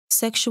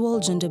Sexual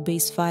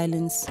gender-based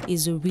violence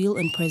is a real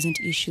and present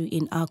issue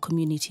in our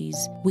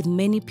communities, with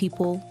many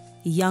people,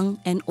 young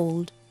and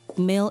old,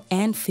 male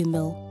and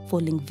female,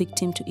 falling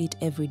victim to it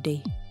every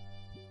day.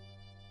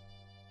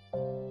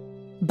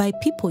 By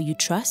people you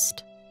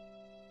trust,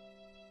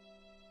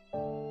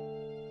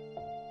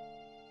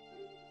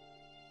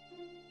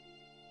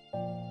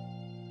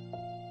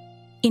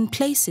 in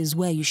places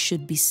where you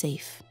should be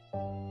safe.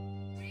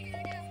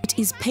 It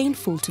is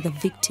painful to the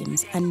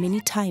victims and many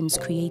times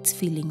creates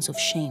feelings of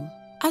shame.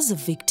 As a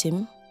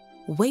victim,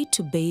 wait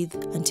to bathe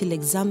until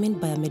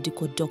examined by a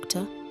medical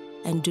doctor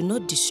and do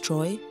not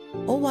destroy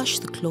or wash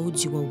the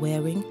clothes you are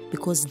wearing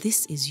because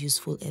this is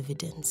useful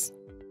evidence.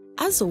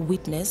 As a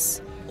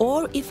witness,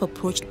 or if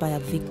approached by a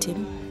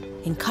victim,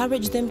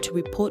 encourage them to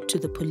report to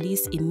the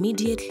police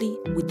immediately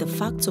with the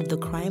facts of the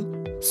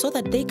crime so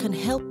that they can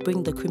help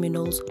bring the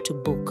criminals to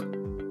book.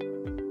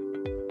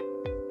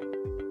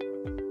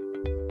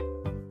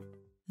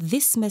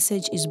 This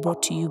message is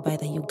brought to you by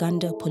the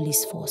Uganda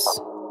Police Force.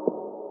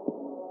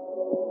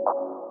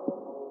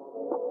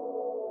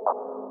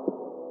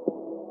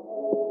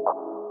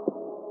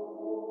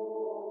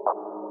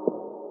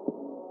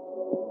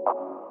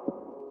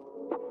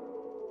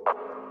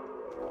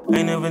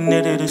 I never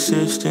needed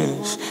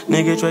assistance.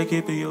 Nigga, try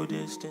keeping your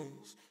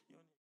distance.